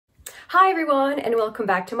Hi everyone, and welcome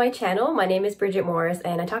back to my channel. My name is Bridget Morris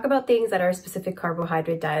and I talk about things that are specific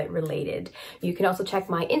carbohydrate diet related. You can also check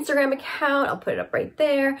my Instagram account. I'll put it up right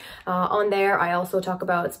there. On there, I also talk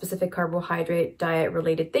about specific carbohydrate diet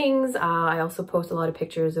related things. I also post a lot of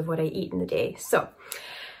pictures of what I eat in the day. So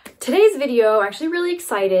today's video, I'm actually really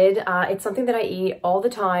excited. It's something that I eat all the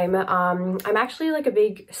time. I'm actually like a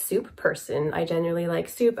big soup person. I generally like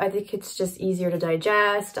soup. I think it's just easier to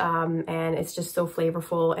digest and it's just so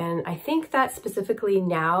flavorful. And I think that specifically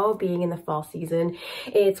now, being in the fall season,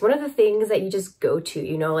 it's one of the things that you just go to,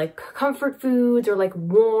 you know, like comfort foods or like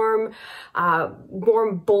warm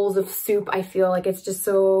bowls of soup. I feel like it's just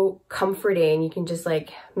so comforting. You can just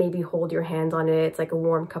like maybe hold your hands on it. It's like a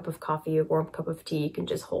warm cup of coffee, a warm cup of tea. You can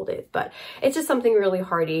just hold it, but it's just something really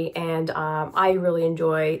hearty, and I really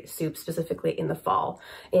enjoy soup, specifically in the fall.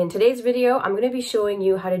 In today's video, I'm going to be showing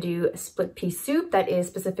you how to do split pea soup that is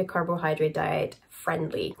specific carbohydrate diet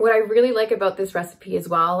friendly. What I really like about this recipe as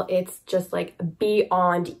well, it's just like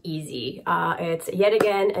beyond easy. It's yet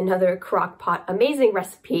again another crock pot amazing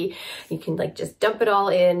recipe. You can like just dump it all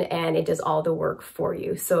in and it does all the work for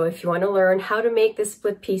you. So if you want to learn how to make this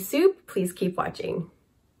split pea soup, please keep watching.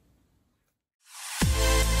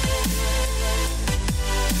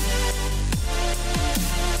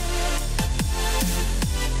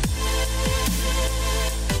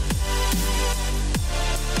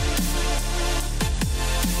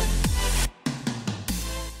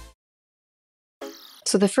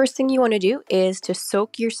 So the first thing you want to do is to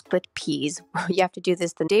soak your split peas. You have to do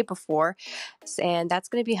this the day before, and that's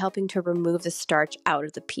going to be helping to remove the starch out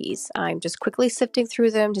of the peas. I'm just quickly sifting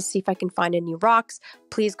through them to see if I can find any rocks.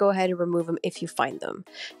 Please go ahead and remove them if you find them.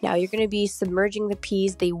 Now you're going to be submerging the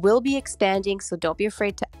peas. They will be expanding, so don't be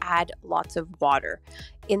afraid to add lots of water.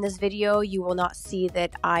 In this video, you will not see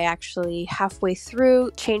that I actually halfway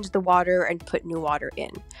through changed the water and put new water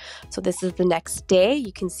in. So this is the next day.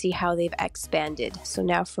 You can see how they've expanded. So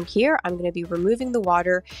now from here, I'm going to be removing the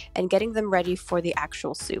water and getting them ready for the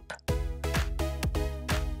actual soup.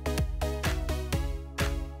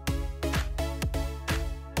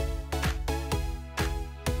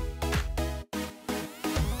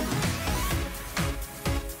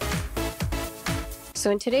 So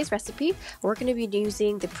in today's recipe, we're going to be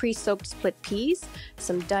using the pre-soaked split peas,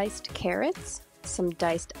 some diced carrots, some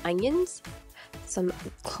diced onions, some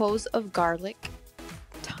cloves of garlic,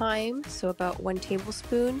 thyme, so about 1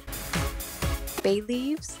 tablespoon, bay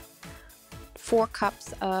leaves, 4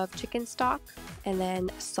 cups of chicken stock, and then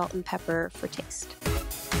salt and pepper for taste.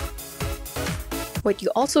 What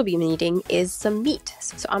you also be needing is some meat.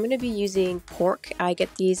 So I'm going to be using pork. I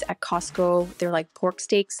get these at Costco. They're like pork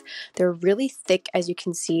steaks. They're really thick, as you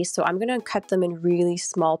can see. So I'm going to cut them in really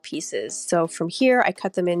small pieces. So from here, I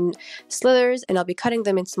cut them in slithers, and I'll be cutting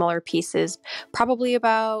them in smaller pieces, probably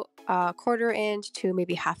about a 1/4 inch to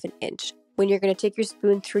maybe 1/2 inch. When you're going to take your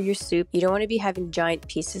spoon through your soup, you don't want to be having giant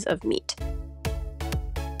pieces of meat.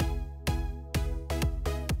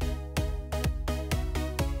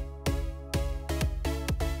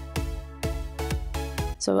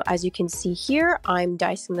 So as you can see here, I'm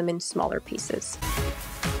dicing them in smaller pieces.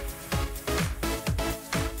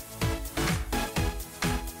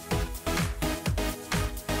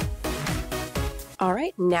 All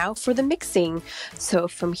right, now for the mixing. So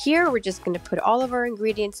from here, we're just going to put all of our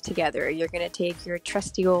ingredients together. You're going to take your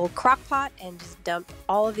trusty old crock pot and just dump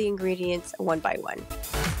all of the ingredients one by one.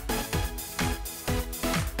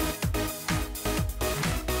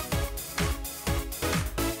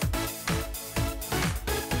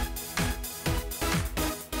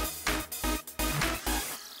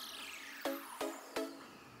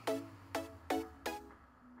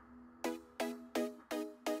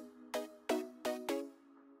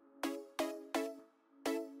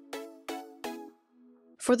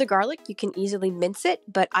 For the garlic, you can easily mince it,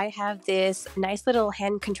 but I have this nice little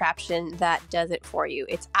hand contraption that does it for you.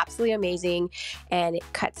 It's absolutely amazing, and it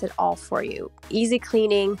cuts it all for you. Easy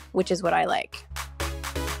cleaning, which is what I like.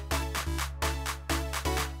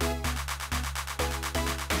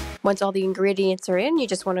 Once all the ingredients are in, you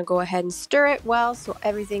just want to go ahead and stir it well so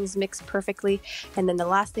everything's mixed perfectly. And then the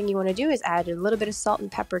last thing you want to do is add a little bit of salt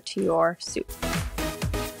and pepper to your soup.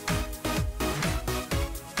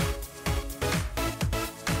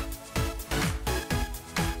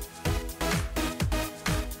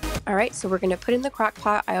 All right, so we're going to put in the crock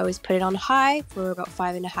pot. I always put it on high for about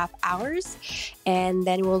 5.5 hours, and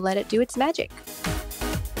then we'll let it do its magic.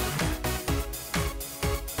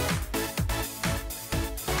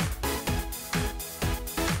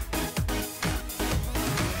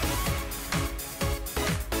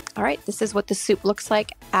 All right, this is what the soup looks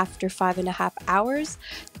like after 5.5 hours.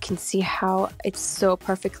 You can see how it's so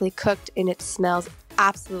perfectly cooked and it smells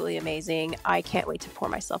absolutely amazing. I can't wait to pour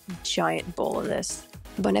myself a giant bowl of this.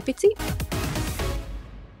 Bon appetit!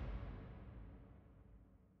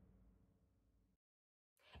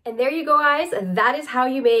 And there you go, guys. That is how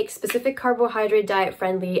you make specific carbohydrate diet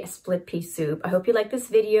friendly split pea soup. I hope you like this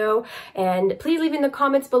video, and please leave in the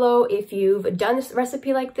comments below if you've done this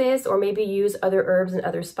recipe like this or maybe use other herbs and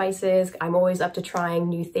other spices. I'm always up to trying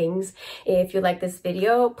new things. If you like this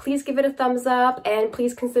video, please give it a thumbs up, and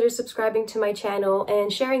please consider subscribing to my channel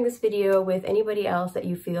and sharing this video with anybody else that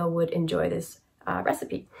you feel would enjoy this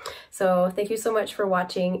recipe. So thank you so much for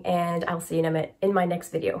watching, and I'll see you in my next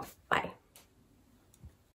video. Bye.